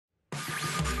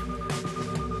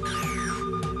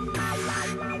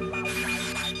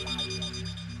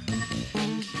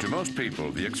most people,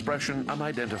 the expression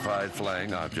unidentified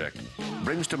flying object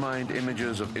brings to mind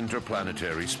images of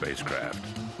interplanetary spacecraft.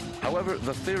 However,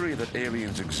 the theory that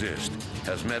aliens exist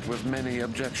has met with many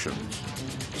objections.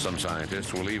 Some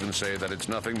scientists will even say that it's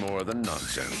nothing more than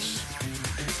nonsense.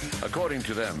 According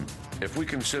to them, if we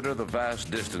consider the vast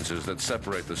distances that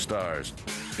separate the stars,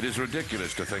 it is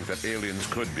ridiculous to think that aliens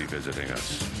could be visiting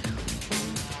us.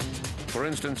 For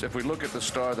instance, if we look at the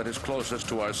star that is closest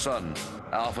to our sun,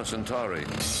 Alpha Centauri,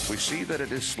 we see that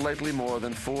it is slightly more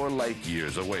than 4 light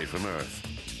years away from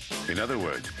Earth. In other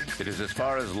words, it is as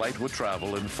far as light would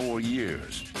travel in 4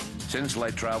 years. Since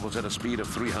light travels at a speed of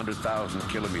 300,000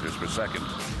 kilometers per second,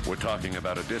 we're talking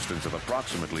about a distance of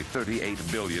approximately 38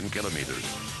 billion kilometers.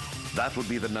 That would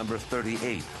be the number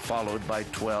 38, followed by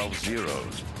 12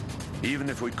 zeros. Even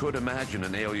if we could imagine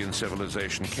an alien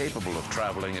civilization capable of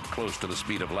traveling at close to the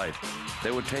speed of light, they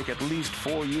would take at least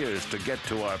 4 years to get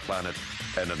to our planet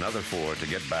and another 4 to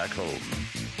get back home.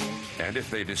 And if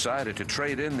they decided to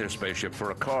trade in their spaceship for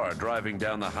a car driving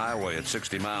down the highway at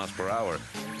 60 miles per hour,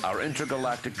 our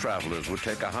intergalactic travelers would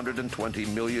take 120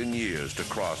 million years to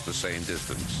cross the same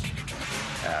distance.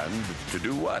 And to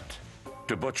do what?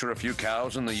 To butcher a few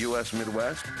cows in the U.S.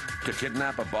 Midwest? To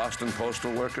kidnap a Boston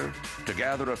postal worker? To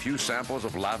gather a few samples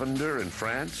of lavender in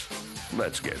France?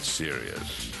 Let's get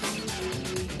serious.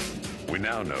 We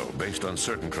now know, based on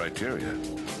certain criteria,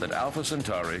 that Alpha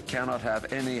Centauri cannot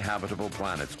have any habitable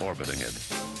planets orbiting it.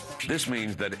 This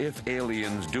means that if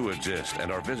aliens do exist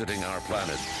and are visiting our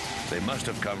planet, they must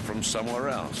have come from somewhere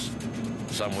else,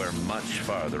 somewhere much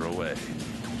farther away.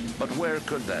 But where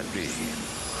could that be?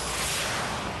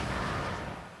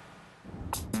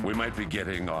 We might be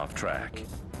getting off track.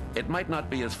 It might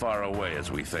not be as far away as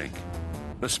we think.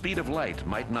 The speed of light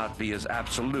might not be as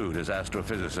absolute as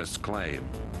astrophysicists claim,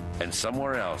 and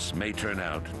somewhere else may turn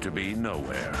out to be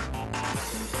nowhere.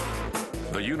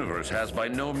 The universe has by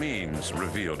no means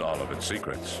revealed all of its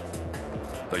secrets.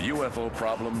 The UFO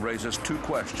problem raises 2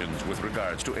 questions with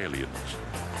regards to aliens.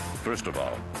 First of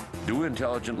all, do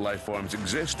intelligent life forms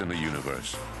exist in the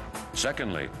universe?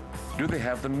 Secondly, do they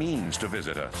have the means to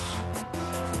visit us?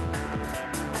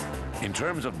 In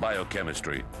terms of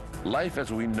biochemistry, life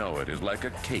as we know it is like a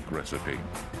cake recipe.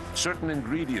 Certain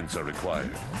ingredients are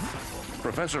required.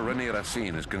 Professor René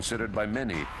Racine is considered by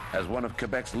many as one of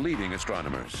Quebec's leading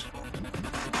astronomers.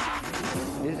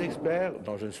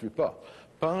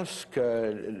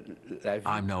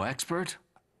 I'm no expert,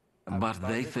 but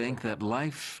they think that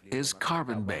life is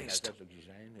carbon-based,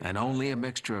 and only a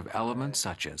mixture of elements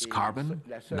such as carbon,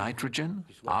 nitrogen,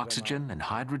 oxygen, and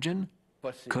hydrogen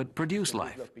could produce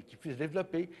life,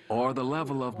 or the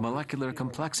level of molecular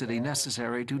complexity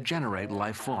necessary to generate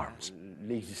life forms.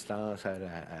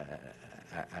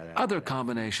 Other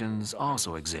combinations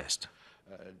also exist.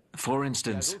 For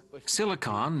instance,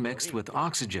 silicon mixed with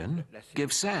oxygen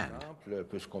gives sand,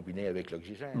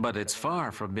 but it's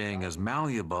far from being as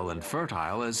malleable and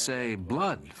fertile as, say,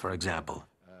 blood, for example,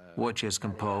 which is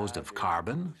composed of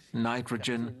carbon,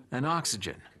 nitrogen, and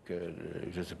oxygen.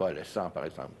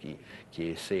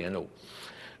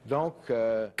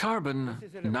 Carbon,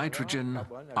 nitrogen,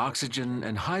 oxygen,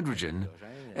 and hydrogen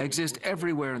exist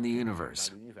everywhere in the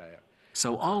universe.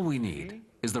 So all we need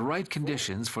is the right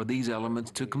conditions for these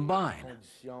elements to combine,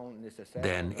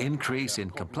 then increase in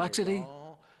complexity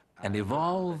and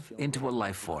evolve into a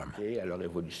life form.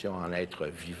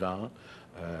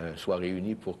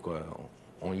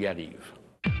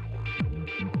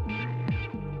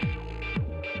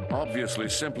 Obviously,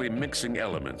 simply mixing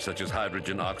elements such as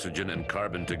hydrogen, oxygen, and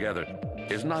carbon together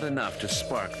is not enough to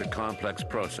spark the complex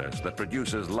process that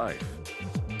produces life.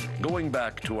 Going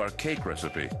back to our cake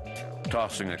recipe,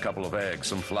 tossing a couple of eggs,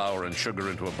 some flour, and sugar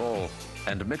into a bowl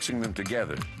and mixing them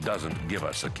together doesn't give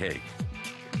us a cake.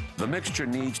 The mixture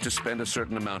needs to spend a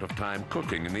certain amount of time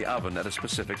cooking in the oven at a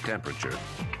specific temperature.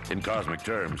 In cosmic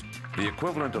terms, the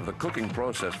equivalent of the cooking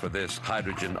process for this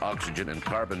hydrogen, oxygen, and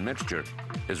carbon mixture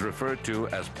is referred to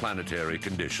as planetary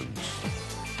conditions.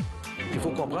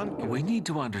 We need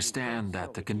to understand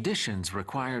that the conditions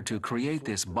required to create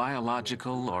this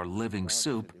biological or living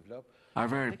soup are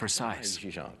very precise.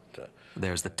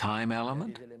 There's the time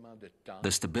element,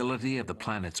 the stability of the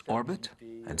planet's orbit,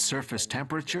 and surface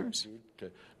temperatures.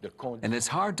 And it's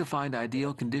hard to find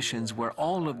ideal conditions where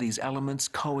all of these elements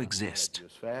coexist.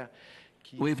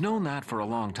 We've known that for a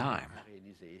long time.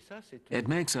 It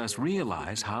makes us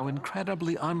realize how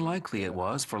incredibly unlikely it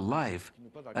was for life,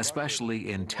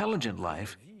 especially intelligent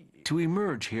life, to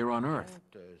emerge here on Earth.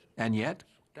 And yet,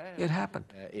 it happened.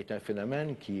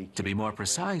 To be more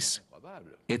precise,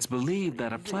 It's believed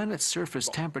that a planet's surface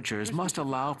temperatures must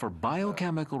allow for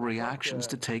biochemical reactions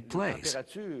to take place.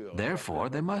 Therefore,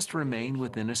 they must remain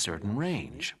within a certain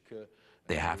range.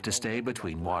 They have to stay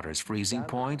between water's freezing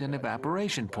point and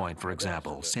evaporation point, for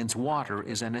example, since water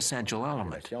is an essential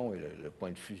element.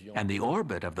 And the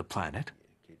orbit of the planet,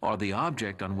 or the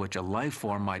object on which a life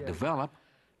form might develop,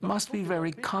 must be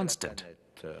very constant.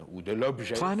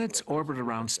 Planets orbit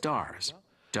around stars,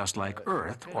 just like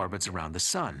Earth orbits around the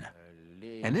Sun.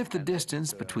 And if the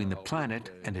distance between the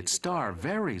planet and its star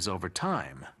varies over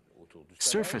time,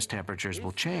 surface temperatures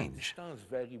will change.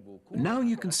 Now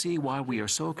you can see why we are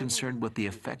so concerned with the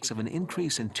effects of an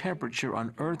increase in temperature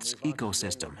on Earth's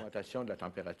ecosystem.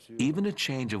 Even a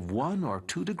change of 1 or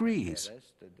 2 degrees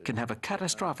can have a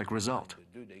catastrophic result.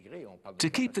 To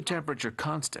keep the temperature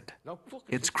constant,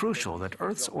 it's crucial that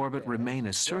Earth's orbit remain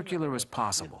as circular as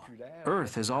possible.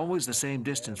 Earth is always the same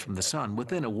distance from the Sun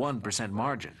within a 1%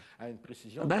 margin.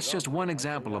 That's just one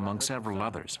example among several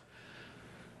others.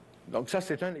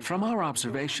 From our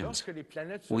observations,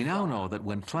 we now know that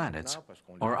when planets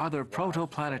or other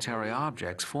protoplanetary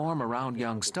objects form around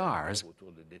young stars,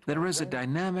 there is a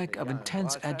dynamic of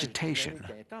intense agitation.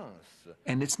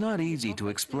 And it's not easy to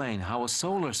explain how a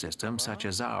solar system such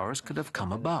as ours could have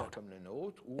come about,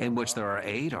 in which there are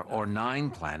 8 or 9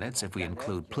 planets, if we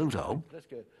include Pluto,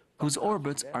 whose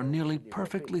orbits are nearly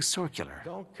perfectly circular.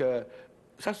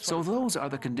 So those are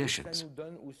the conditions.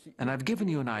 And I've given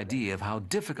you an idea of how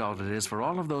difficult it is for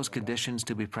all of those conditions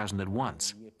to be present at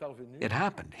once. It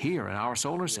happened here in our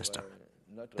solar system.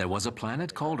 There was a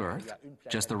planet called Earth,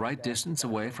 just the right distance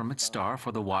away from its star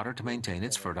for the water to maintain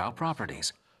its fertile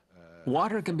properties.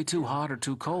 Water can be too hot or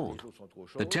too cold.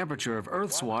 The temperature of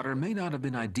Earth's water may not have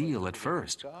been ideal at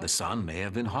first. The Sun may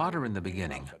have been hotter in the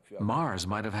beginning. Mars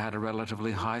might have had a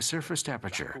relatively high surface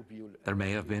temperature. There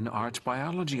may have been arch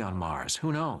biology on Mars.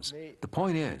 Who knows? The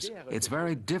point is, it's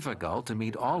very difficult to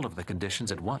meet all of the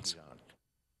conditions at once.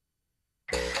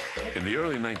 In the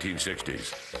early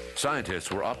 1960s,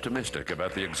 scientists were optimistic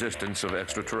about the existence of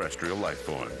extraterrestrial life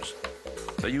forms.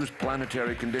 They used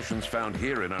planetary conditions found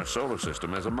here in our solar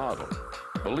system as a model,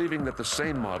 believing that the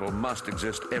same model must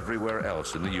exist everywhere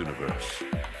else in the universe.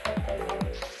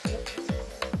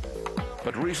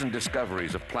 But recent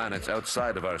discoveries of planets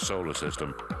outside of our solar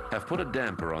system have put a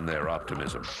damper on their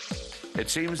optimism. It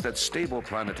seems that stable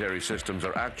planetary systems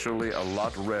are actually a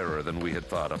lot rarer than we had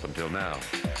thought up until now.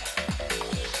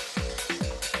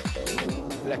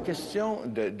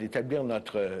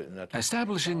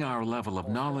 Establishing our level of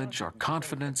knowledge or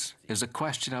confidence is a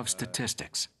question of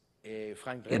statistics.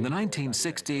 In the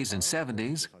 1960s and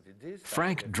 70s,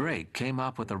 Frank Drake came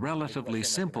up with a relatively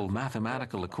simple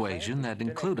mathematical equation that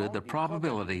included the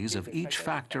probabilities of each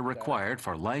factor required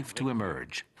for life to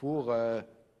emerge.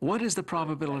 What is the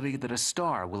probability that a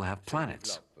star will have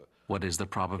planets? What is the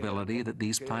probability that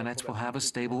these planets will have a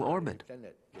stable orbit?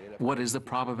 What is the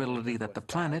probability that the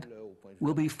planet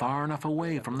will be far enough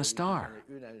away from the star?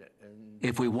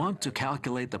 If we want to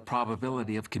calculate the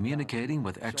probability of communicating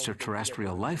with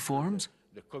extraterrestrial life forms,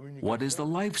 what is the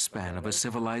lifespan of a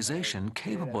civilization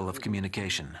capable of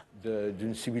communication?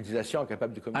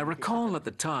 I recall at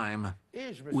the time,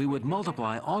 we would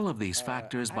multiply all of these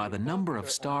factors by the number of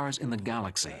stars in the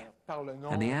galaxy,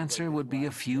 and the answer would be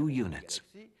a few units.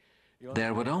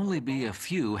 There would only be a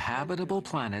few habitable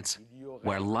planets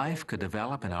where life could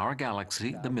develop in our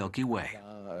galaxy, the Milky Way.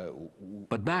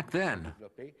 But back then,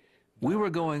 we were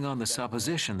going on the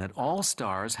supposition that all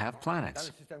stars have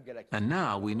planets. And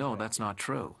now we know that's not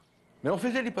true. There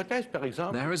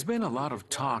has been a lot of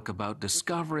talk about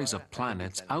discoveries of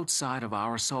planets outside of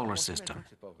our solar system.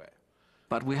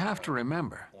 But we have to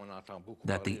remember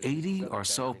that the 80 or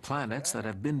so planets that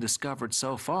have been discovered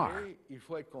so far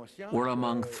were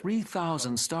among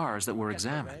 3,000 stars that were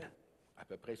examined.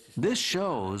 This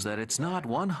shows that it's not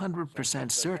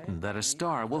 100% certain that a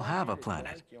star will have a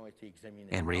planet.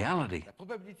 In reality,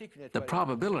 the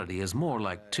probability is more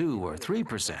like 2 or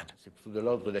 3%.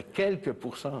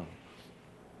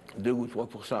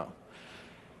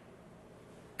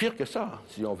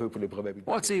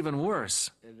 What's even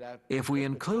worse, if we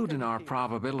include in our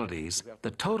probabilities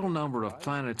the total number of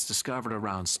planets discovered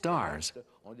around stars,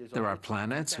 there are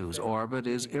planets whose orbit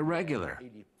is irregular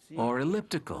or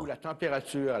elliptical,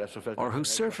 or whose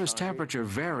surface temperature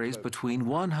varies between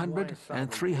 100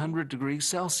 and 300 degrees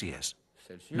Celsius,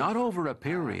 not over a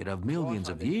period of millions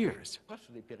of years,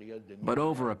 but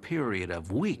over a period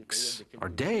of weeks or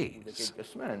days.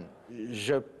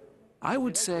 I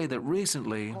would say that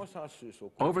recently,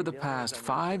 over the past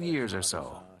 5 years or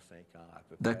so,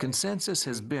 the consensus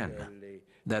has been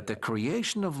that the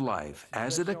creation of life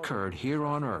as it occurred here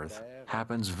on Earth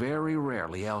happens very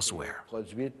rarely elsewhere.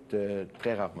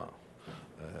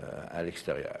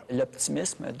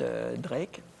 L'optimisme de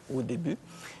Drake au début,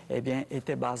 eh bien,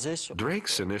 était basé sur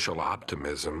Drake's initial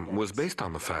optimism was based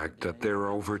on the fact that there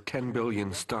are over 10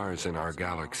 billion stars in our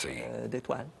galaxy.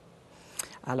 d'étoiles.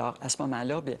 Alors, à ce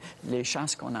moment-là, bien, les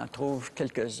chances qu'on en trouve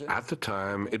quelques-unes... At the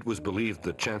time, it was believed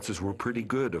that chances were pretty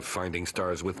good of finding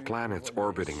stars with planets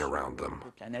orbiting around them.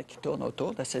 Les planètes qui tournent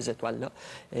autour de ces étoiles-là,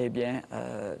 eh bien,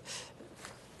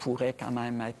 pourraient quand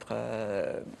même être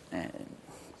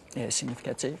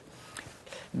significatives.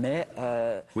 Mais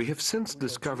we have since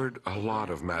discovered a lot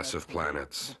of massive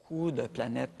planets. beaucoup de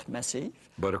planètes massives.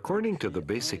 But according to the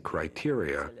basic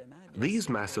criteria, these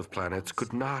massive planets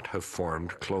could not have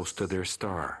formed close to their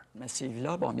star.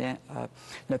 Massives-là, bon bien,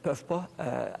 ne peuvent pas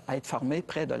être formées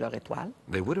près de leur étoile.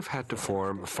 They would have had to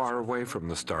form far away from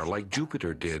the star, like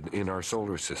Jupiter did in our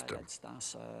solar system.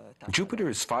 Jupiter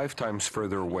is 5 times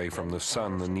further away from the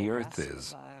Sun than the Earth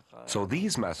is. So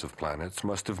these massive planets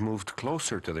must have moved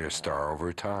closer to their star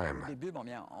over time.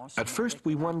 At first,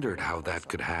 we wondered how that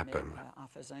could happen.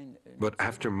 But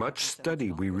after much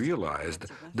study, we realized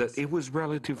that it was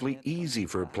relatively easy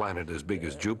for a planet as big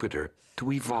as Jupiter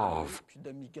to evolve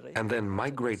and then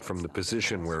migrate from the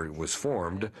position where it was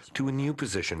formed to a new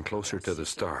position closer to the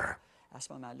star.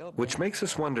 Which makes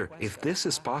us wonder, if this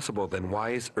is possible, then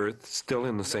why is Earth still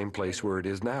in the same place where it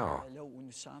is now?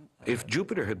 If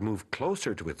Jupiter had moved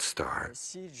closer to its star,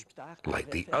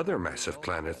 like the other massive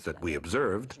planets that we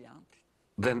observed,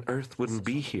 then Earth wouldn't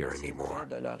be here anymore.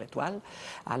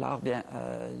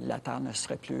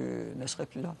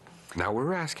 Now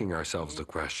we're asking ourselves the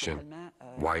question,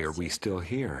 why are we still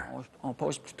here? On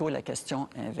pose plutôt la question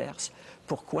inverse.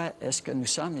 Pourquoi est-ce que nous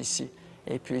sommes ici?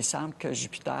 Et puis il semble que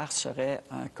Jupiter serait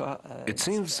un cas. It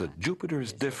seems that Jupiter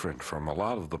is different from a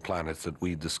lot of the planets that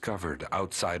we discovered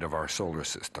outside of our solar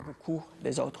system. Beaucoup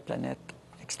des autres planètes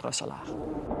extrasolaires.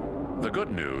 The good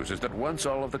news is that once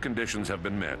all of the conditions have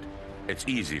been met, it's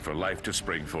easy for life to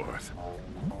spring forth.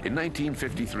 In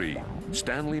 1953,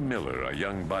 Stanley Miller, a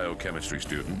young biochemistry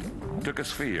student, took a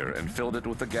sphere and filled it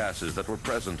with the gases that were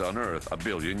present on Earth 1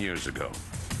 billion years ago.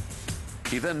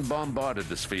 He then bombarded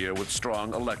the sphere with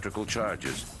strong electrical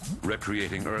charges,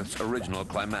 recreating Earth's original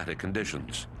climatic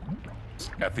conditions.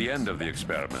 At the end of the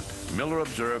experiment, Miller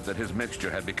observed that his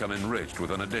mixture had become enriched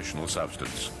with an additional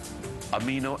substance: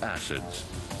 amino acids,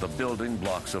 the building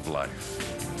blocks of life.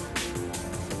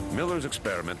 Miller's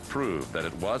experiment proved that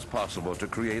it was possible to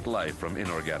create life from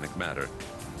inorganic matter.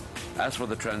 As for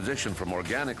the transition from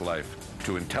organic life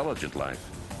to intelligent life,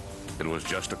 it was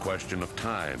just a question of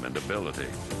time and ability.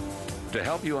 To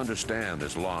help you understand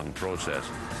this long process,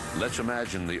 let's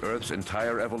imagine the Earth's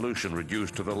entire evolution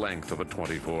reduced to the length of a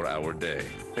 24-hour day.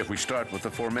 If we start with the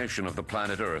formation of the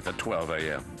planet Earth at 12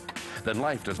 a.m., then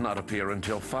life does not appear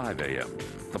until 5 a.m.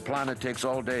 The planet takes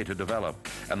all day to develop,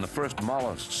 and the first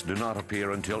mollusks do not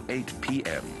appear until 8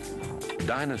 p.m.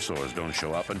 Dinosaurs don't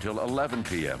show up until 11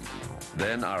 p.m.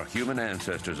 Then our human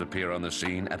ancestors appear on the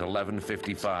scene at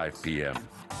 11:55 p.m.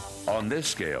 On this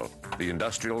scale, the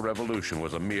Industrial Revolution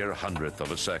was a mere hundredth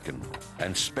of a second,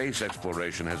 and space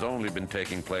exploration has only been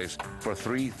taking place for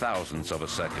 3/1000ths of a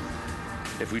second.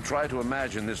 If we try to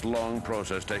imagine this long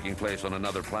process taking place on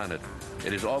another planet,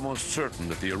 it is almost certain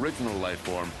that the original life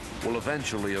form will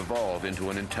eventually evolve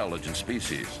into an intelligent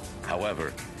species.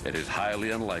 However, it is highly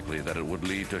unlikely that it would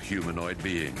lead to humanoid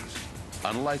beings.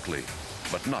 Unlikely,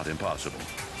 but not impossible.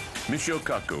 Michio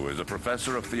Kaku is a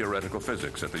professor of theoretical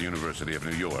physics at the University of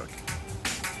New York.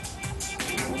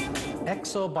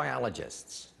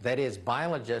 Exobiologists, that is,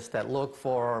 biologists that look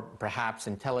for perhaps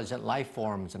intelligent life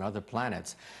forms on other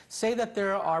planets, say that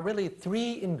there are really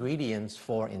 3 ingredients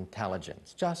for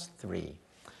intelligence, just 3.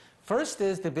 First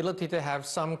is the ability to have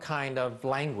some kind of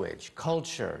language,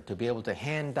 culture, to be able to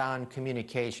hand down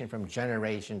communication from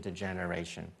generation to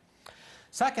generation.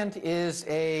 Second is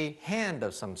a hand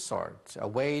of some sort, a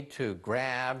way to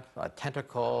grab a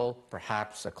tentacle,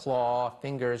 perhaps a claw,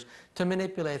 fingers, to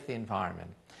manipulate the environment.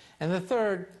 And the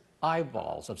third,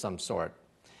 eyeballs of some sort,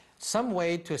 some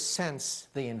way to sense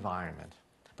the environment.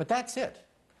 But that's it.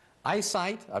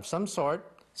 Eyesight of some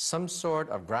sort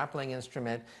of grappling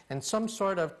instrument, and some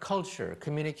sort of culture,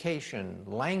 communication,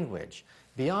 language.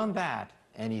 Beyond that,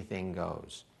 anything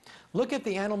goes. Look at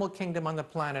the animal kingdom on the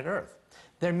planet Earth.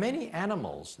 There are many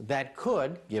animals that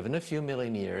could, given a few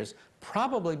million years,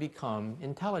 probably become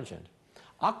intelligent.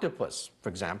 Octopus, for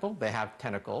example, they have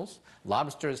tentacles.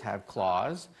 Lobsters have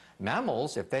claws.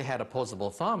 Mammals, if they had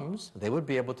opposable thumbs, they would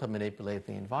be able to manipulate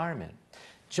the environment.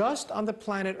 Just on the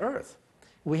planet Earth,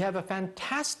 We have a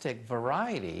fantastic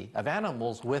variety of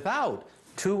animals without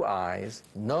 2 eyes,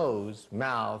 nose,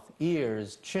 mouth,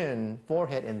 ears, chin,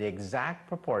 forehead in the exact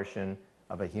proportion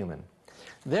of a human.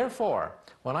 Therefore,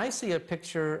 when I see a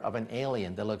picture of an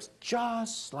alien that looks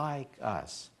just like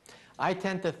us, I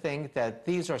tend to think that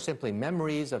these are simply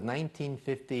memories of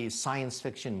 1950s science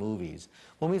fiction movies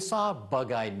when we saw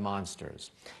bug-eyed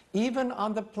monsters. Even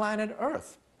on the planet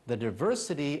Earth, the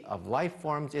diversity of life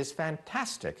forms is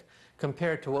fantastic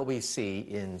compared to what we see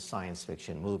in science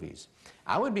fiction movies.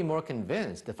 I would be more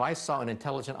convinced if I saw an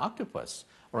intelligent octopus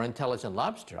or intelligent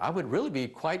lobster. I would really be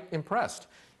quite impressed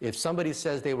if somebody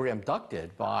says they were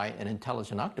abducted by an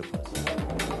intelligent octopus.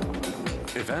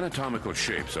 If anatomical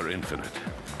shapes are infinite,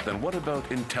 then what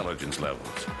about intelligence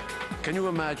levels? Can you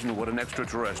imagine what an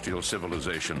extraterrestrial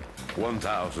civilization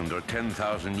 1,000 or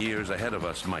 10,000 years ahead of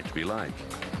us might be like?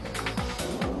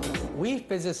 We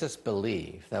physicists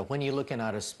believe that when you look in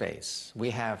outer space, we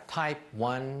have type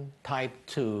 1, type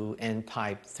 2, and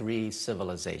type 3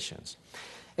 civilizations.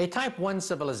 A type 1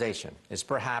 civilization is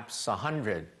perhaps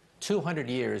 100, 200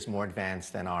 years more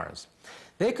advanced than ours.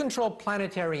 They control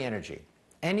planetary energy.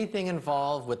 Anything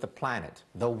involved with the planet,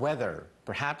 the weather,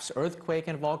 perhaps earthquake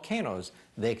and volcanoes,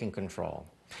 they can control.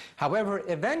 However,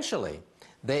 eventually,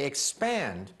 they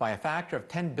expand by a factor of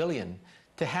 10 billion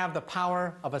to have the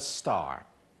power of a star.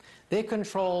 They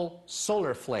control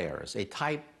solar flares, a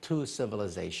type 2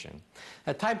 civilization.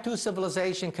 A type 2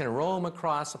 civilization can roam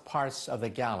across parts of the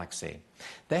galaxy.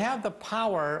 They have the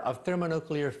power of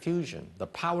thermonuclear fusion, the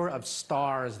power of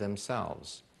stars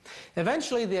themselves.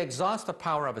 Eventually, they exhaust the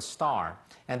power of a star,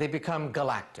 and they become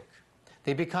galactic.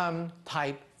 They become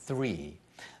type 3.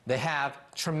 They have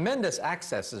tremendous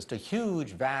accesses to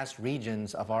huge, vast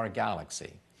regions of our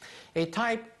galaxy. A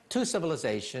type 2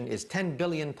 civilization is 10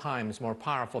 billion times more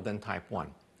powerful than type 1.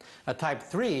 A type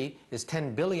 3 is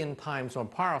 10 billion times more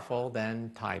powerful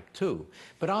than type 2.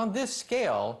 But on this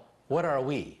scale, what are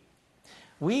we?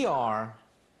 We are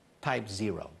type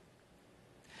 0.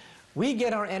 We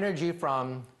get our energy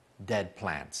from dead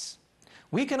plants.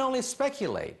 We can only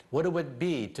speculate what it would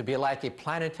be to be like a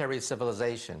planetary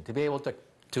civilization, to be able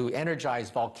to energize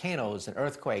volcanoes and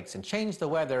earthquakes and change the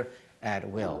weather at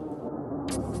will.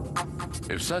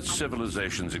 If such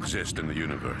civilizations exist in the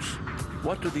universe,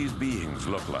 what do these beings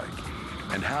look like?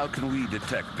 And how can we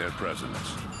detect their presence?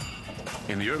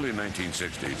 In the early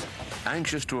 1960s,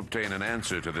 anxious to obtain an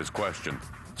answer to this question,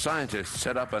 scientists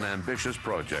set up an ambitious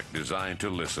project designed to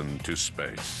listen to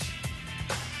space.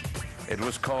 It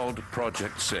was called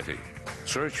Project SETI,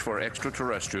 Search for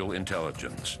Extraterrestrial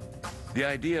Intelligence. The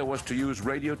idea was to use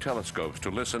radio telescopes to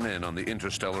listen in on the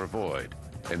interstellar void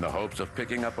in the hopes of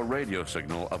picking up a radio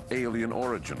signal of alien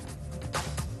origin.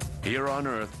 Here on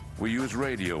Earth, we use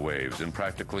radio waves in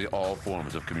practically all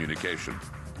forms of communication.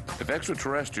 If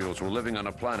extraterrestrials were living on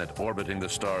a planet orbiting the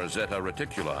star Zeta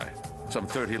Reticuli, some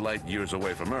 30 light years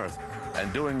away from Earth,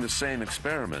 and doing the same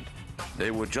experiment,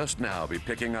 they would just now be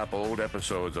picking up old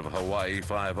episodes of Hawaii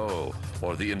Five-0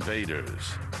 or The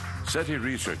Invaders. SETI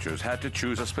researchers had to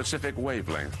choose a specific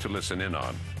wavelength to listen in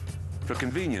on. For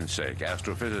convenience sake,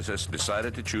 astrophysicists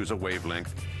decided to choose a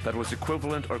wavelength that was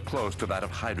equivalent or close to that of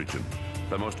hydrogen,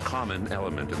 the most common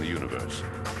element in the universe.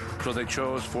 So they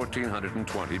chose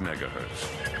 1420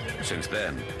 megahertz. Since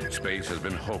then, space has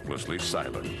been hopelessly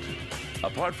silent.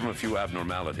 Apart from a few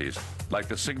abnormalities, like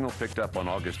the signal picked up on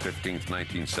August 15,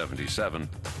 1977,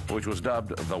 which was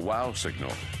dubbed the WOW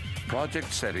signal,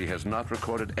 Project SETI has not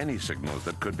recorded any signals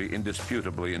that could be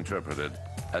indisputably interpreted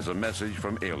as a message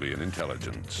from alien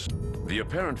intelligence. The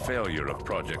apparent failure of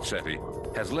Project SETI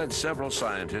has led several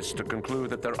scientists to conclude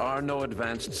that there are no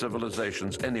advanced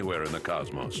civilizations anywhere in the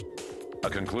cosmos, a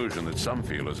conclusion that some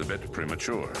feel is a bit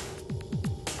premature.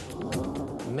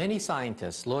 Many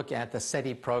scientists look at the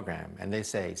SETI program and they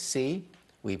say, see,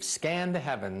 we've scanned the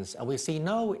heavens and we see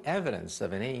no evidence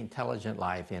of any intelligent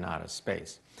life in outer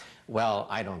space. Well,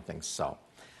 I don't think so.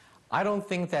 I don't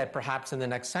think that perhaps in the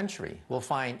next century we'll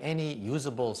find any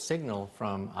usable signal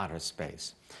from outer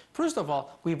space. First of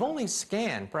all, we've only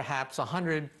scanned perhaps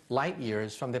 100 light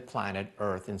years from the planet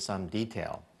Earth in some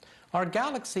detail. Our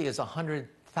galaxy is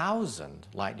 100,000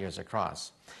 light years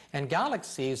across, and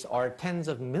galaxies are tens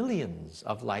of millions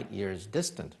of light years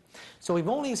distant. So we've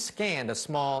only scanned a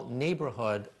small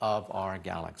neighborhood of our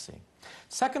galaxy.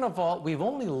 Second of all, we've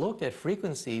only looked at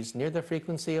frequencies near the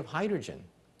frequency of hydrogen.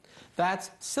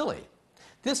 That's silly.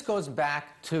 This goes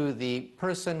back to the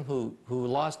person who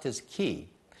lost his key.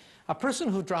 A person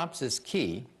who drops his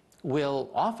key will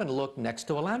often look next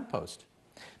to a lamppost.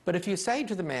 But if you say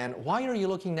to the man, why are you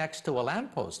looking next to a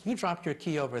lamppost? You dropped your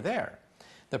key over there.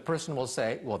 The person will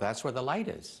say, well, that's where the light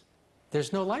is.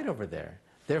 There's no light over there.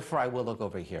 Therefore, I will look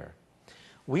over here.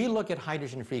 We look at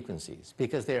hydrogen frequencies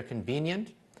because they're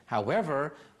convenient.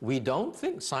 However,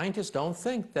 scientists don't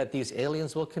think that these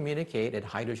aliens will communicate at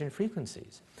hydrogen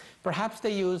frequencies. Perhaps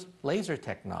they use laser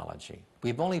technology.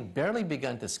 We've only barely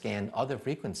begun to scan other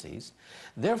frequencies.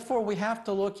 Therefore, we have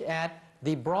to look at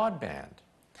the broadband.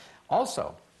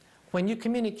 Also, when you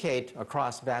communicate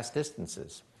across vast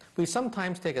distances, we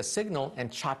sometimes take a signal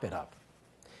and chop it up.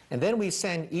 And then we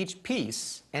send each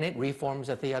piece, and it reforms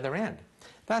at the other end.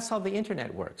 That's how the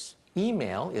internet works.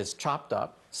 Email is chopped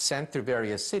up, sent through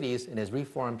various cities, and is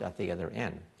reformed at the other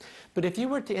end. But if you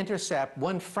were to intercept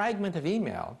one fragment of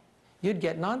email, you'd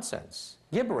get nonsense,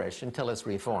 gibberish until it's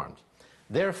reformed.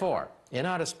 Therefore, in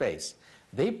outer space,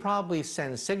 they probably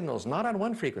send signals not on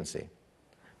one frequency,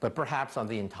 but perhaps on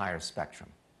the entire spectrum,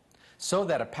 so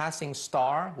that a passing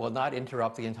star will not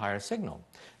interrupt the entire signal.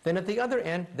 Then at the other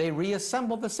end, they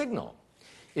reassemble the signal.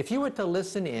 If you were to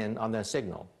listen in on their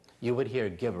signal, you would hear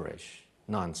gibberish,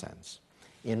 nonsense.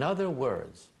 In other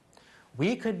words,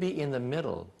 we could be in the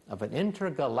middle of an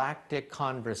intergalactic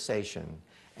conversation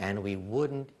and we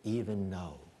wouldn't even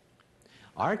know.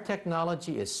 Our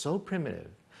technology is so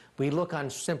primitive, we look on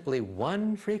simply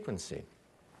one frequency.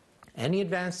 Any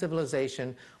advanced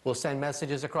civilization will send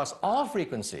messages across all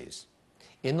frequencies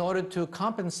in order to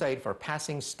compensate for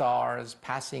passing stars,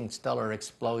 passing stellar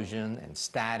explosion, and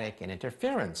static and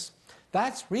interference.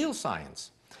 That's real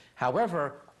science.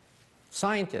 However,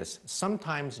 scientists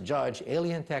sometimes judge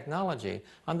alien technology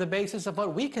on the basis of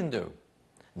what we can do,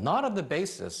 not on the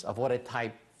basis of what a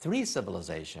Type 3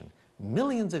 civilization,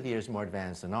 millions of years more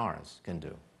advanced than ours, can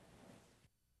do.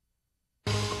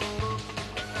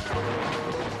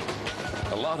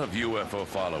 A lot of UFO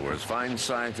followers find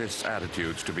scientists'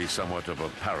 attitudes to be somewhat of a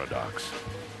paradox.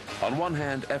 On one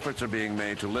hand, efforts are being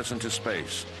made to listen to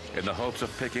space in the hopes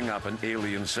of picking up an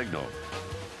alien signal.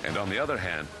 And on the other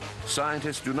hand,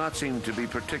 scientists do not seem to be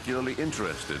particularly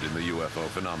interested in the UFO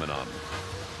phenomenon.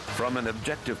 From an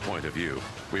objective point of view,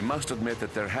 we must admit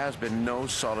that there has been no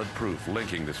solid proof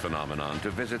linking this phenomenon to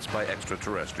visits by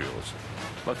extraterrestrials.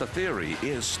 But the theory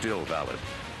is still valid.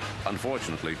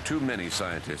 Unfortunately, too many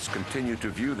scientists continue to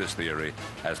view this theory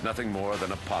as nothing more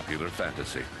than a popular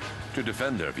fantasy. To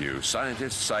defend their view,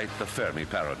 scientists cite the Fermi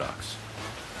paradox.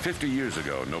 50 years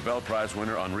ago, Nobel Prize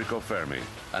winner Enrico Fermi,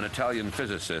 an Italian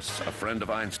physicist, a friend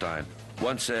of Einstein,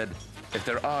 once said, "If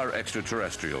there are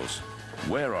extraterrestrials,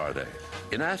 where are they?"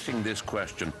 In asking this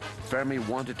question, Fermi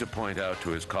wanted to point out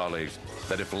to his colleagues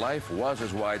that if life was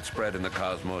as widespread in the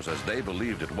cosmos as they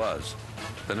believed it was,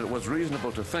 then it was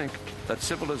reasonable to think that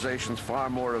civilizations far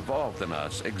more evolved than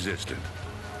us existed.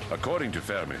 According to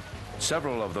Fermi,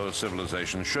 several of those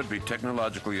civilizations should be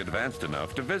technologically advanced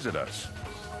enough to visit us.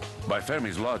 By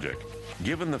Fermi's logic,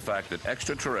 given the fact that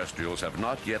extraterrestrials have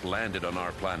not yet landed on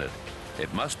our planet,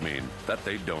 it must mean that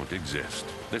they don't exist.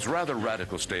 This rather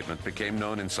radical statement became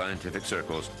known in scientific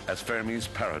circles as Fermi's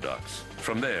paradox.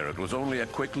 From there, it was only a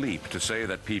quick leap to say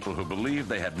that people who believed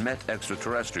they had met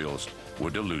extraterrestrials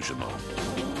were delusional.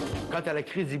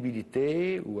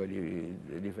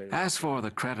 As for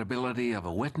the credibility of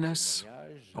a witness,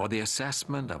 or the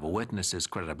assessment of a witness's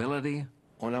credibility,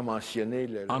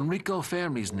 Enrico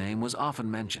Fermi's name was often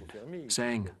mentioned,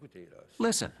 saying,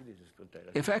 "Listen,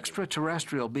 if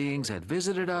extraterrestrial beings had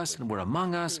visited us and were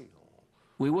among us,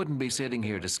 we wouldn't be sitting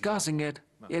here discussing it.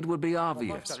 It would be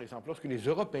obvious."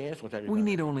 We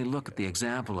need only look at the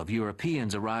example of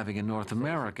Europeans arriving in North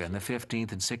America in the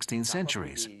 15th and 16th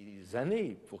centuries.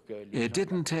 It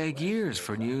didn't take years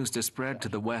for news to spread to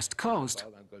the West Coast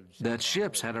that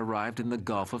ships had arrived in the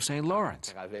Gulf of St.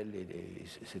 Lawrence.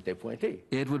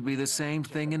 It would be the same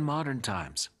thing in modern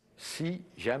times.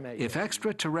 If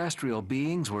extraterrestrial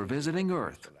beings were visiting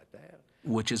Earth,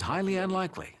 which is highly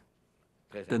unlikely,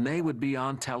 then they would be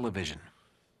on television.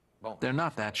 They're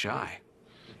not that shy.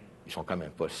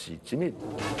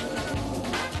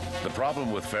 The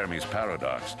problem with Fermi's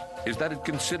paradox is that it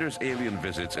considers alien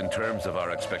visits in terms of our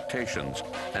expectations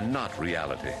and not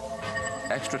reality.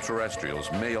 Extraterrestrials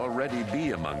may already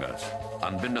be among us,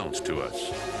 unbeknownst to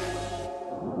us.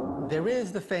 There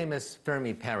is the famous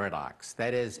Fermi paradox.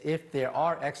 That is, if there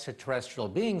are extraterrestrial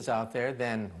beings out there,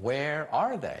 then where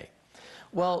are they?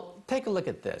 Well, take a look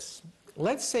at this.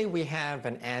 Let's say we have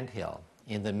an anthill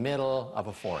in the middle of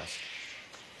a forest.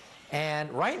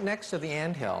 And right next to the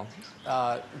anthill,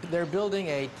 they're building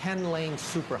a 10-lane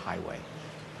superhighway.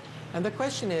 And the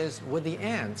question is, would the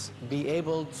ants be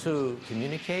able to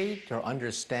communicate or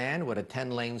understand what a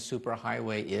 10-lane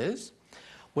superhighway is?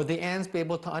 Would the ants be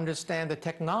able to understand the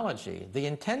technology, the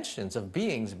intentions of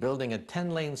beings building a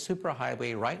 10-lane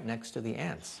superhighway right next to the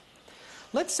ants?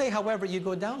 Let's say, however, you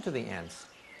go down to the ants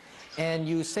and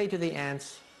you say to the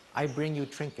ants, I bring you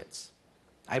trinkets,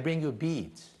 I bring you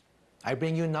beads, I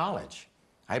bring you knowledge,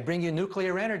 I bring you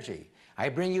nuclear energy, I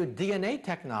bring you DNA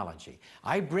technology,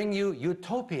 I bring you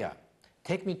utopia,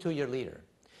 take me to your leader.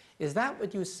 Is that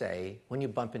what you say when you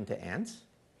bump into ants?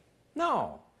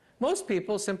 No. Most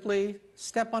people simply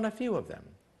step on a few of them.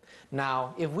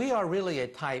 Now, if we are really a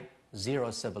type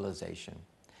 0 civilization,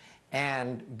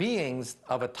 and beings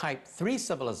of a type 3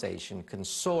 civilization can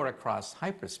soar across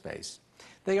hyperspace,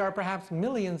 they are perhaps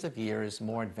millions of years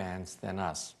more advanced than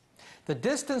us. The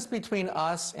distance between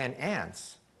us and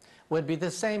ants would be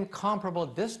the same comparable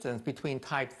distance between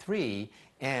type 3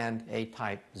 and a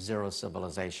type 0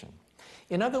 civilization.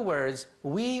 In other words,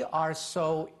 we are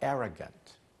so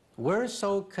arrogant, we're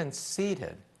so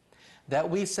conceited, that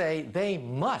we say they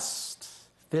must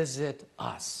visit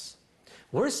us.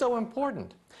 We're so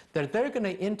important that they're going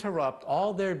to interrupt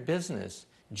all their business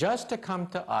just to come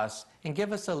to us and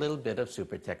give us a little bit of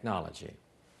super technology.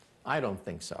 I don't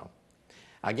think so.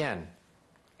 Again,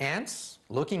 ants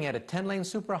looking at a 10-lane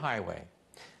superhighway,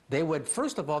 they would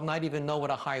first of all not even know what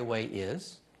a highway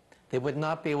is. They would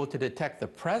not be able to detect the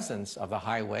presence of a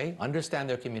highway, understand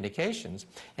their communications,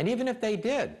 and even if they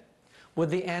did, would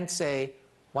the ants say,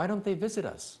 why don't they visit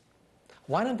us?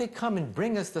 Why don't they come and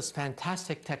bring us this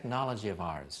fantastic technology of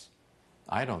ours?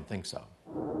 I don't think so.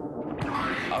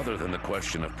 Other than the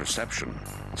question of perception,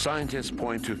 scientists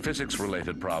point to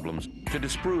physics-related problems to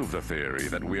disprove the theory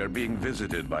that we are being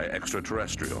visited by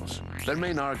extraterrestrials. Their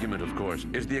main argument, of course,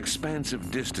 is the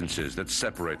expansive distances that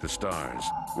separate the stars,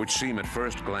 which seem at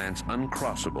first glance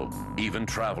uncrossable, even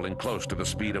traveling close to the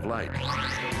speed of light.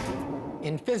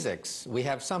 In physics, we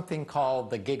have something called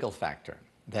the giggle factor.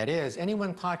 That is,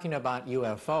 anyone talking about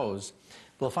UFOs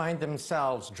will find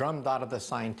themselves drummed out of the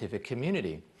scientific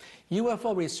community.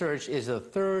 UFO research is the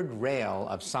third rail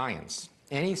of science.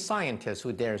 Any scientist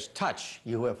who dares touch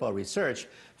UFO research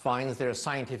finds their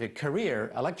scientific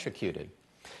career electrocuted.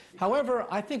 However,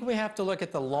 I think we have to look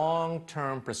at the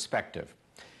long-term perspective.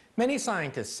 Many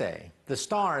scientists say the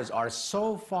stars are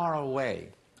so far away,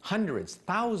 hundreds,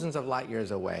 thousands of light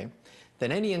years away,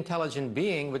 that any intelligent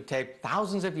being would take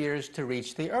thousands of years to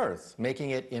reach the Earth,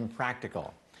 making it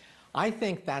impractical. I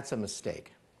think that's a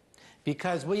mistake,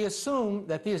 because we assume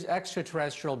that these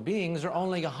extraterrestrial beings are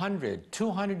only 100,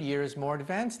 200 years more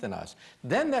advanced than us.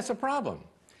 Then that's a problem.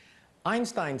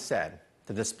 Einstein said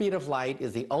that the speed of light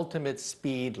is the ultimate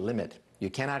speed limit. You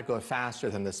cannot go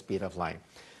faster than the speed of light.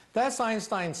 That's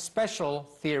Einstein's special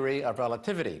theory of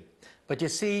relativity. But you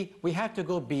see, we have to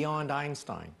go beyond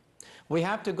Einstein. We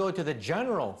have to go to the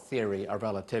general theory of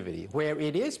relativity, where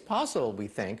it is possible, we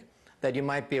think, that you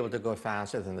might be able to go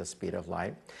faster than the speed of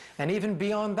light. And even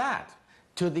beyond that,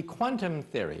 to the quantum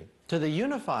theory, to the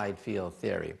unified field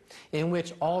theory, in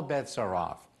which all bets are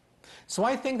off. So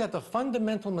I think that the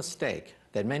fundamental mistake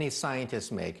that many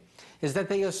scientists make is that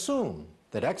they assume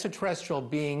that extraterrestrial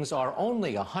beings are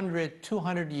only 100,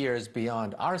 200 years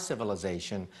beyond our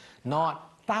civilization, not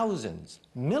thousands,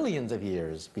 millions of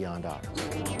years beyond ours.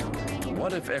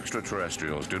 What if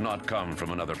extraterrestrials do not come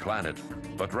from another planet,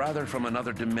 but rather from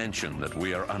another dimension that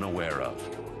we are unaware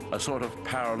of? A sort of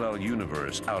parallel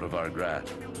universe out of our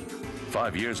grasp.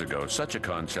 5 years ago, such a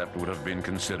concept would have been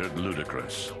considered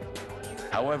ludicrous.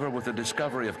 However, with the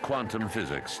discovery of quantum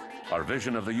physics, our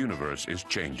vision of the universe is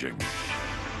changing.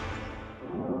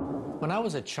 When I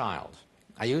was a child,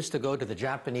 I used to go to the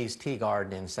Japanese tea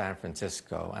garden in San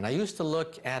Francisco, and I used to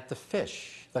look at the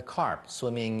fish, the carp,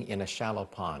 swimming in a shallow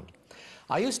pond.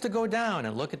 I used to go down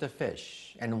and look at the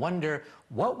fish and wonder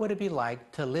what would it be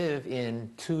like to live in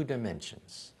 2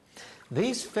 dimensions.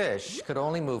 These fish could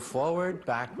only move forward,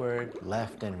 backward,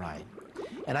 left, and right.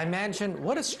 And I imagined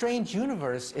what a strange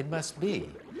universe it must be.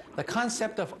 The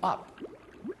concept of up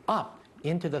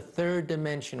into the 3rd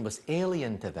dimension was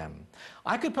alien to them.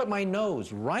 I could put my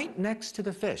nose right next to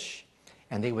the fish,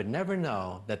 and they would never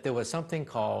know that there was something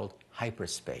called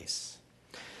hyperspace.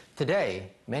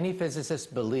 Today, many physicists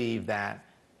believe that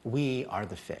we are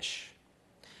the fish.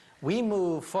 We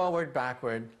move forward,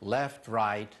 backward, left,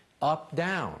 right, up,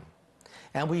 down.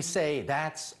 And we say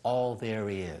that's all there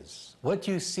is. What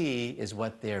you see is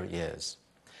what there is.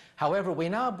 However, we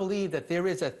now believe that there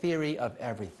is a theory of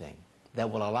everything that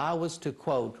will allow us to,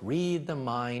 quote, read the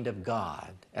mind of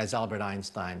God, as Albert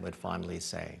Einstein would fondly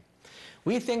say.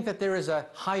 We think that there is a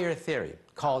higher theory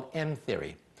called M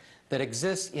theory that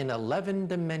exists in 11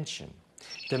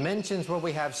 dimensions where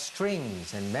we have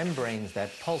strings and membranes that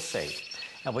pulsate.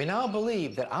 And we now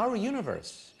believe that our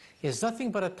universe is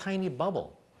nothing but a tiny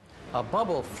bubble, a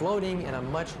bubble floating in a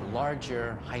much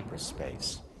larger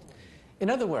hyperspace. In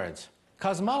other words,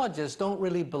 cosmologists don't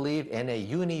really believe in a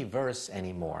universe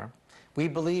anymore. We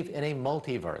believe in a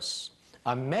multiverse,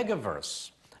 a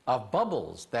megaverse of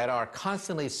bubbles that are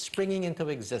constantly springing into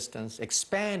existence,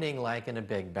 expanding like in a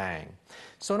Big Bang.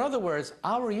 So in other words,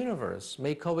 our universe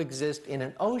may coexist in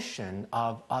an ocean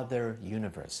of other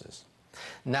universes.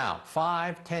 Now,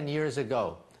 5, 10 years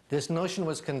ago, this notion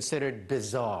was considered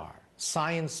bizarre,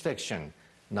 science fiction.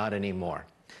 Not anymore.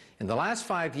 In the last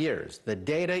 5 years, the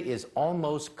data is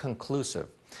almost conclusive.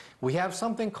 We have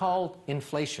something called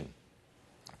inflation.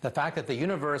 The fact that the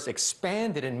universe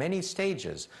expanded in many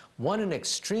stages, one an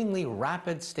extremely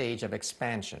rapid stage of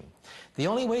expansion. The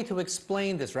only way to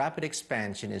explain this rapid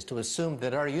expansion is to assume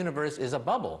that our universe is a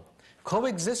bubble,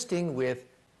 coexisting with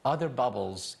other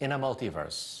bubbles in a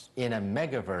multiverse, in a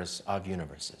megaverse of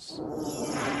universes.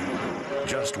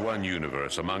 Just one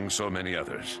universe among so many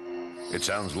others. It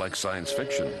sounds like science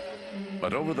fiction.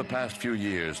 But over the past few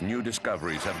years, new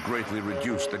discoveries have greatly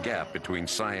reduced the gap between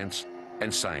science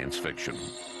and science fiction.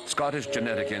 Scottish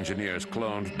genetic engineers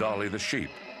cloned Dolly the sheep.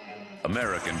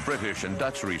 American, British, and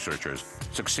Dutch researchers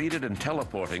succeeded in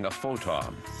teleporting a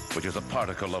photon, which is a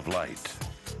particle of light.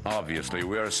 Obviously,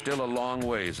 we are still a long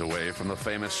ways away from the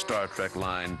famous Star Trek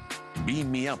line,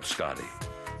 "Beam me up, Scotty."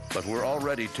 But we're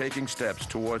already taking steps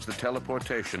towards the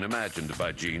teleportation imagined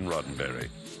by Gene Roddenberry.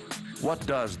 What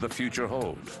does the future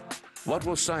hold? What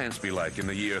will science be like in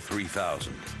the year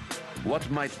 3000? What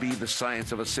might be the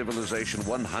science of a civilization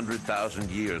 100,000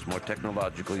 years more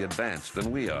technologically advanced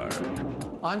than we are?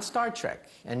 On Star Trek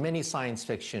and many science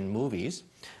fiction movies,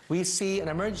 we see an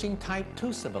emerging Type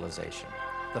 2 civilization.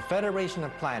 The Federation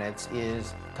of Planets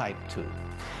is Type 2.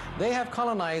 They have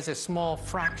colonized a small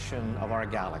fraction of our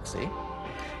galaxy.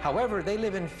 However, they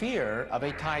live in fear of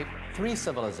a Type 3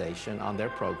 civilization on their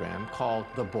program called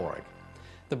the Borg.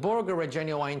 The Borg are a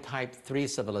genuine Type 3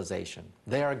 civilization.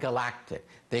 They are galactic.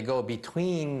 They go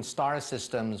between star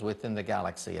systems within the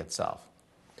galaxy itself.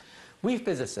 We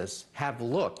physicists have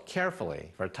looked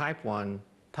carefully for Type 1,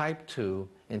 Type 2,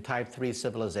 and Type 3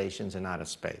 civilizations in outer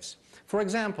space. For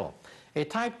example, a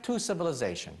Type 2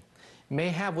 civilization may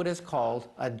have what is called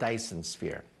a Dyson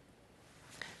sphere.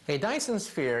 A Dyson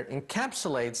sphere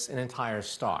encapsulates an entire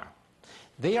star.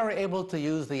 They are able to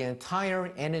use the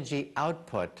entire energy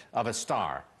output of a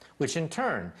star, which in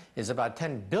turn is about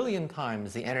 10 billion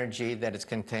times the energy that is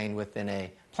contained within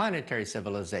a planetary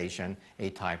civilization, a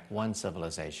Type 1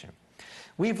 civilization.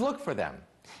 We've looked for them.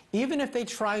 Even if they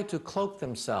try to cloak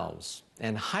themselves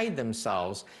and hide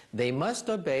themselves, they must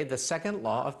obey the second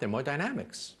law of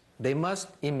thermodynamics. They must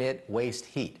emit waste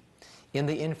heat. In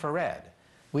the infrared,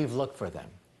 we've looked for them.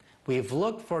 We've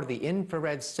looked for the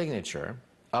infrared signature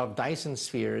of Dyson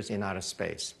spheres in outer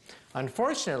space.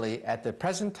 Unfortunately, at the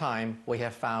present time, we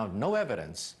have found no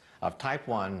evidence of Type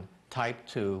 1, Type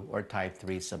 2, or Type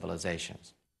 3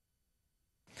 civilizations.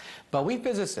 But we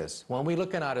physicists, when we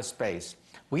look in outer space,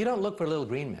 we don't look for little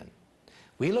green men.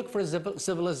 We look for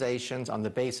civilizations on the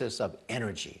basis of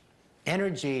energy.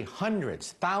 Energy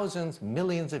hundreds, thousands,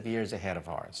 millions of years ahead of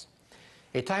ours.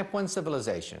 A Type 1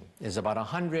 civilization is about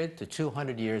 100 to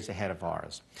 200 years ahead of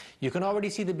ours. You can already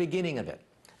see the beginning of it.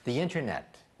 The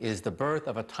internet is the birth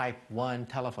of a Type 1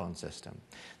 telephone system.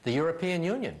 The European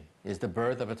Union is the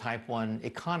birth of a Type 1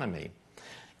 economy.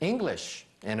 English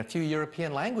and a few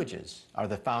European languages are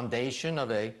the foundation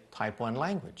of a Type 1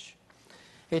 language.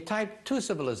 A Type 2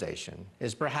 civilization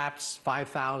is perhaps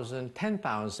 5,000,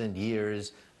 10,000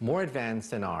 years more advanced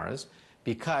than ours,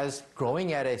 because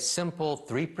growing at a simple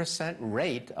 3%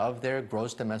 rate of their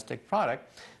gross domestic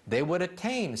product, they would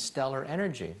attain stellar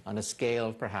energy on a scale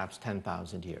of perhaps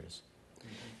 10,000 years.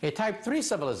 A Type 3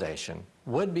 civilization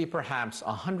would be perhaps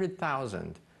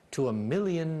 100,000 to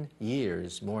 1,000,000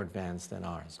 years more advanced than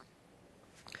ours.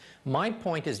 My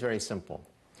point is very simple.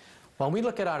 When we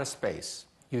look at outer space,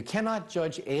 you cannot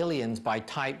judge aliens by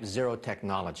Type 0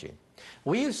 technology.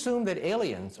 We assume that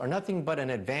aliens are nothing but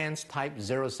an advanced Type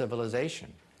 0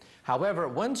 civilization. However,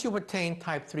 once you attain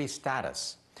Type 3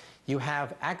 status, you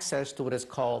have access to what is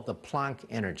called the Planck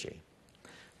energy.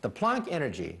 The Planck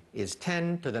energy is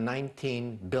 10 to the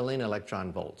 19 billion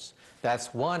electron volts.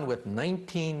 That's 1 with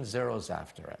 19 zeros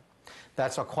after it.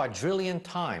 That's a quadrillion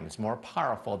times more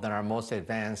powerful than our most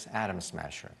advanced atom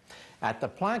smasher. At the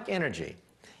Planck energy,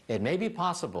 it may be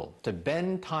possible to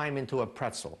bend time into a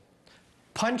pretzel,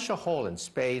 punch a hole in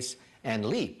space, and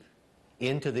leap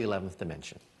into the 11th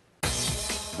dimension.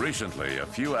 Recently, a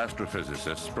few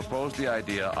astrophysicists proposed the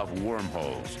idea of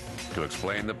wormholes to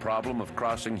explain the problem of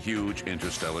crossing huge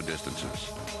interstellar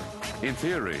distances. In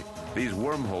theory, these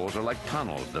wormholes are like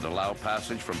tunnels that allow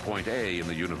passage from point A in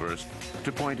the universe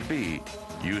to point B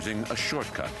using a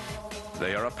shortcut.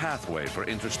 They are a pathway for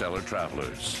interstellar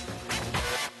travelers.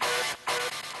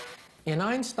 In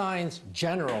Einstein's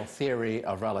general theory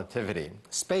of relativity,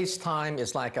 space-time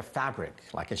is like a fabric,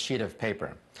 like a sheet of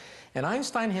paper. And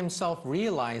Einstein himself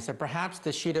realized that perhaps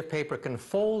the sheet of paper can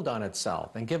fold on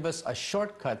itself and give us a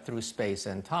shortcut through space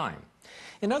and time.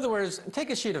 In other words, take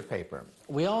a sheet of paper.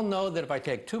 We all know that if I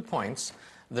take 2 points,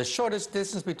 the shortest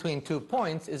distance between 2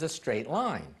 points is a straight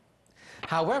line.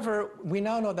 However, we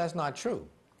now know that's not true.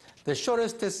 The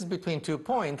shortest distance between 2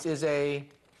 points is a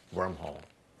wormhole.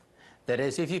 That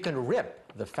is, if you can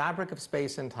rip the fabric of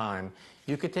space and time,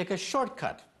 you could take a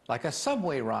shortcut, like a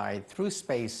subway ride through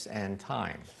space and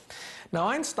time. Now,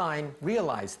 Einstein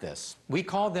realized this. We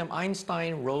call them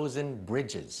Einstein-Rosen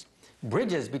bridges,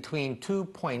 bridges between 2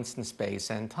 points in space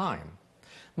and time.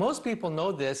 Most people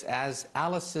know this as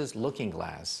Alice's looking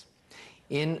glass.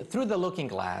 Through the looking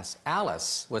glass,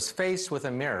 Alice was faced with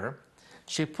a mirror.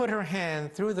 She put her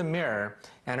hand through the mirror,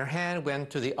 and her hand went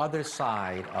to the other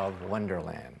side of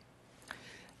Wonderland.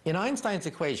 In Einstein's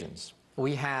equations,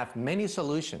 we have many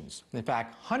solutions, in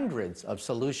fact, hundreds of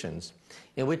solutions,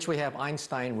 in which we have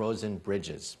Einstein-Rosen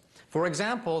bridges. For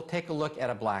example, take a look at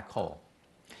a black hole.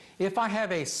 If I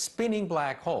have a spinning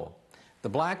black hole, the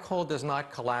black hole does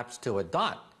not collapse to a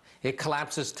dot. It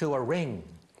collapses to a ring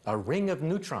of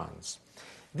neutrons.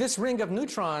 This ring of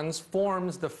neutrons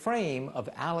forms the frame of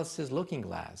Alice's looking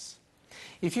glass.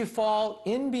 If you fall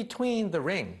in between the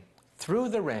ring, through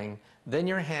the ring, then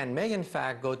your hand may in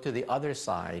fact go to the other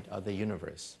side of the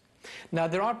universe. Now,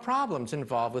 there are problems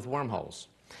involved with wormholes.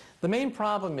 The main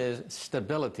problem is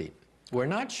stability. We're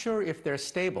not sure if they're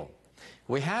stable.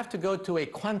 We have to go to a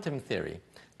quantum theory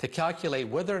to calculate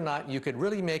whether or not you could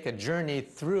really make a journey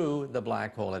through the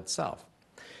black hole itself.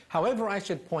 However, I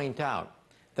should point out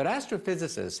that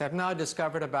astrophysicists have now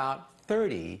discovered about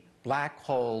 30 black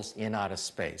holes in outer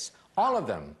space. All of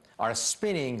them are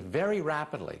spinning very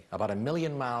rapidly, about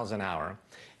 1,000,000 miles an hour.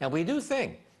 And we do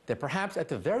think that perhaps at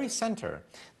the very center,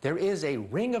 there is a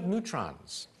ring of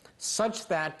neutrons, such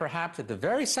that perhaps at the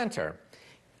very center,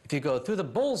 if you go through the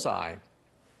bullseye,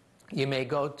 you may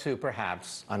go to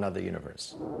perhaps another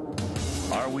universe.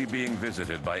 Are we being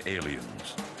visited by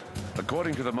aliens?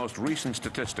 According to the most recent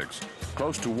statistics,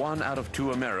 close to 1 out of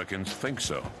 2 Americans think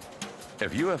so.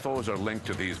 If UFOs are linked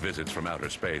to these visits from outer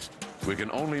space, we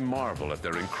can only marvel at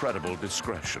their incredible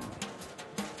discretion.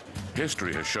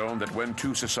 History has shown that when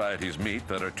 2 societies meet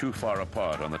that are too far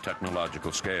apart on the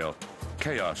technological scale,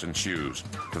 chaos ensues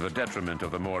to the detriment of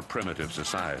the more primitive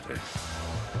society.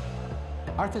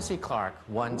 Arthur C. Clarke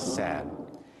once said,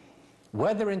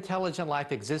 whether intelligent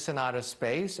life exists in outer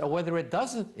space or whether it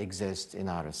doesn't exist in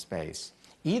outer space,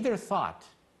 either thought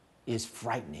is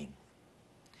frightening.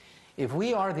 If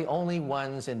we are the only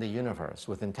ones in the universe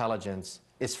with intelligence,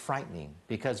 it's frightening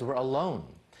because we're alone.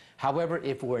 However,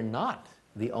 if we're not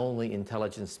the only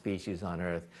intelligent species on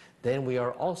Earth, then we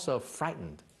are also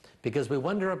frightened because we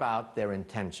wonder about their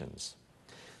intentions.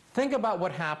 Think about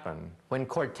what happened when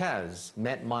Cortez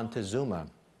met Montezuma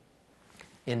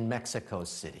in Mexico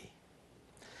City.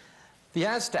 The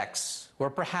Aztecs were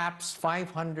perhaps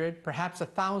 500, perhaps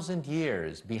 1,000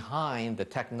 years behind the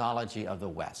technology of the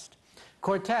West.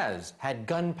 Cortez had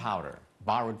gunpowder,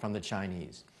 borrowed from the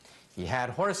Chinese. He had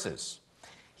horses.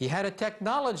 He had a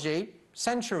technology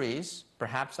centuries,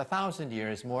 perhaps 1,000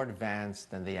 years more advanced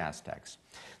than the Aztecs.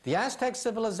 The Aztec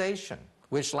civilization,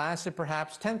 which lasted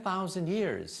perhaps 10,000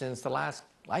 years since the last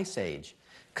ice age,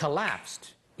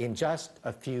 collapsed in just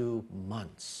a few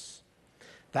months.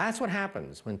 That's what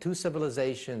happens when 2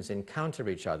 civilizations encounter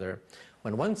each other,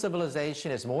 when one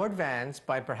civilization is more advanced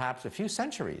by perhaps a few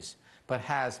centuries, but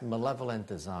has malevolent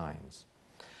designs.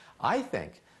 I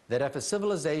think that if a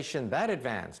civilization that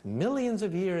advanced, millions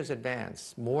of years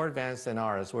advanced, more advanced than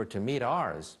ours, were to meet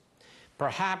ours,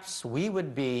 perhaps we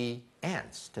would be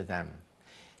ants to them.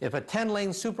 If a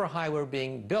 10-lane superhighway were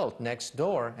being built next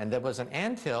door and there was an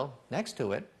anthill next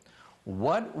to it,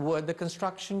 what would the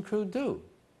construction crew do?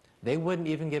 They wouldn't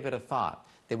even give it a thought.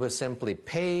 They would simply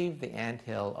pave the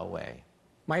anthill away.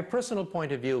 My personal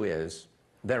point of view is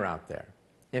they're out there.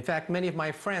 In fact, many of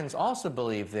my friends also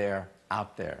believe they're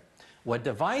out there. What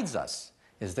divides us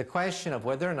is the question of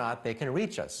whether or not they can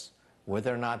reach us,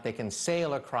 whether or not they can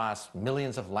sail across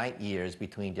millions of light years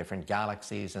between different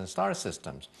galaxies and star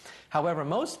systems. However,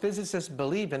 most physicists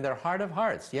believe in their heart of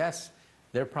hearts, yes,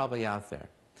 they're probably out there.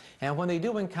 And when they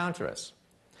do encounter us,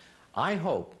 I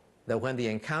hope that when the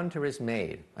encounter is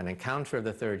made, an encounter of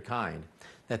the third kind,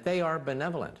 that they are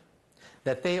benevolent,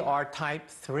 that they are type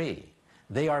 3,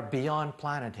 they are beyond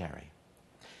planetary.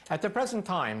 At the present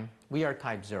time, we are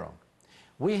type 0.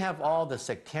 We have all the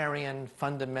sectarian,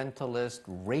 fundamentalist,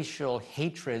 racial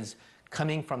hatreds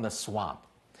coming from the swamp.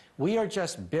 We are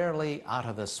just barely out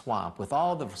of the swamp with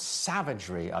all the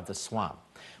savagery of the swamp.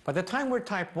 By the time we're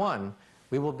type 1,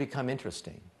 we will become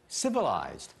interesting,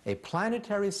 civilized, a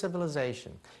planetary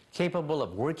civilization, capable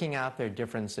of working out their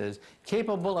differences,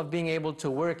 capable of being able to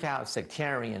work out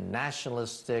sectarian,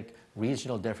 nationalistic,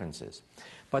 regional differences.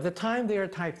 By the time they are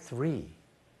type 3,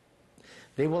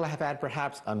 they will have had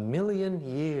perhaps 1 million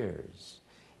years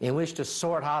in which to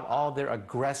sort out all their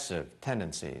aggressive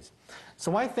tendencies.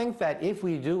 So I think that if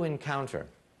we do encounter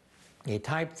a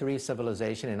type 3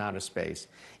 civilization in outer space,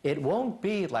 it won't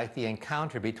be like the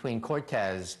encounter between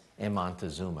Cortez and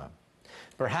Montezuma.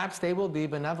 Perhaps they will be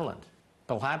benevolent.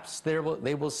 Perhaps they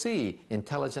will see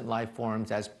intelligent life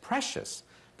forms as precious.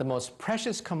 The most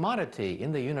precious commodity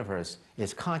in the universe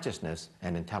is consciousness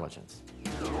and intelligence.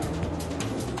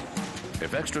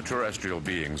 If extraterrestrial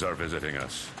beings are visiting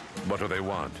us, what do they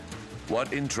want?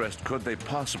 What interest could they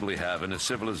possibly have in a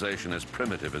civilization as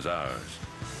primitive as ours?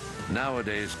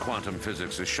 Nowadays, quantum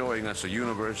physics is showing us a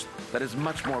universe that is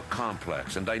much more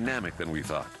complex and dynamic than we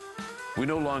thought. We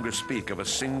no longer speak of a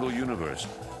single universe,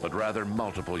 but rather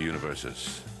multiple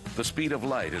universes. The speed of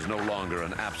light is no longer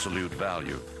an absolute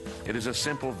value. It is a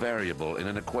simple variable in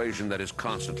an equation that is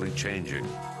constantly changing.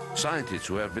 Scientists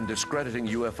who have been discrediting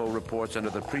UFO reports under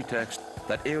the pretext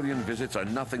that alien visits are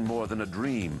nothing more than a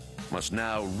dream must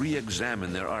now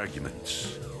re-examine their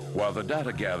arguments. While the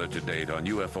data gathered to date on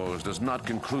UFOs does not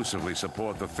conclusively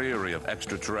support the theory of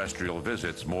extraterrestrial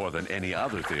visits more than any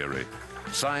other theory,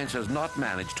 science has not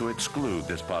managed to exclude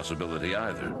this possibility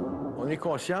either.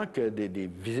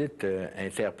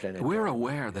 We're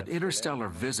aware that interstellar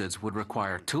visits would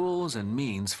require tools and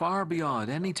means far beyond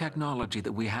any technology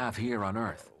that we have here on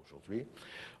Earth. We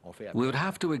would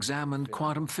have to examine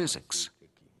quantum physics,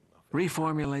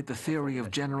 reformulate the theory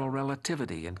of general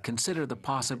relativity, and consider the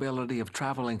possibility of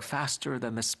traveling faster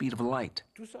than the speed of light.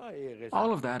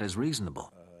 All of that is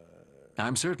reasonable.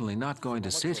 I'm certainly not going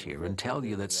to sit here and tell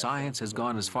you that science has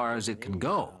gone as far as it can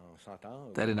go,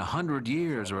 that in 100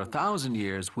 years or 1,000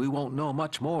 years we won't know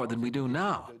much more than we do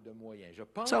now.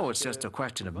 So it's just a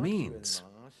question of means.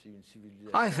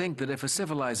 I think that if a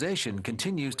civilization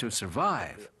continues to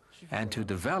survive and to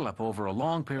develop over a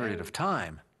long period of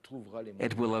time,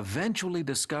 it will eventually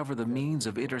discover the means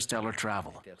of interstellar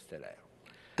travel.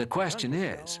 The question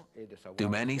is, do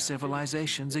many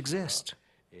civilizations exist?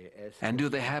 And do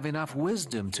they have enough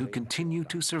wisdom to continue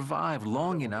to survive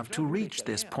long enough to reach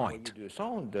this point?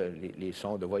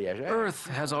 Earth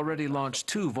has already launched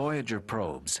 2 Voyager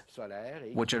probes,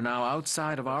 which are now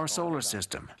outside of our solar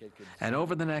system. And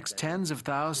over the next tens of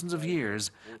thousands of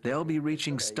years, they'll be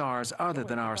reaching stars other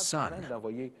than our sun.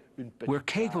 We're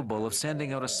capable of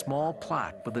sending out a small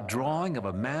plaque with a drawing of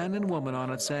a man and woman on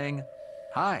it saying,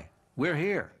 "Hi, we're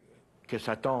here."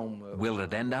 Will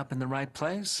it end up in the right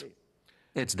place?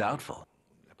 It's doubtful.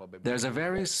 There's a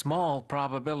very small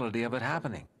probability of it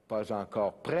happening.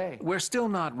 We're still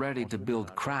not ready to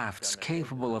build crafts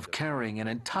capable of carrying an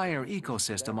entire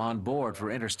ecosystem on board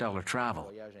for interstellar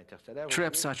travel.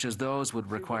 Trips such as those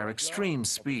would require extreme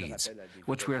speeds,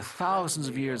 which we're thousands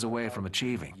of years away from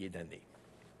achieving.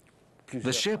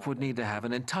 The ship would need to have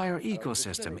an entire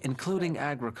ecosystem, including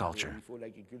agriculture.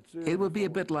 It would be a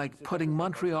bit like putting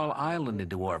Montreal Island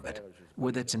into orbit,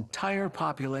 with its entire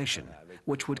population,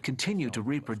 which would continue to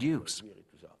reproduce.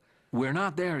 We're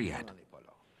not there yet,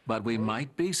 but we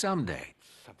might be someday.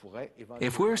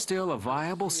 If we're still a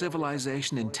viable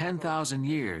civilization in 10,000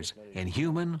 years, in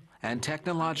human and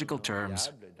technological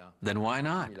terms, then why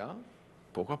not?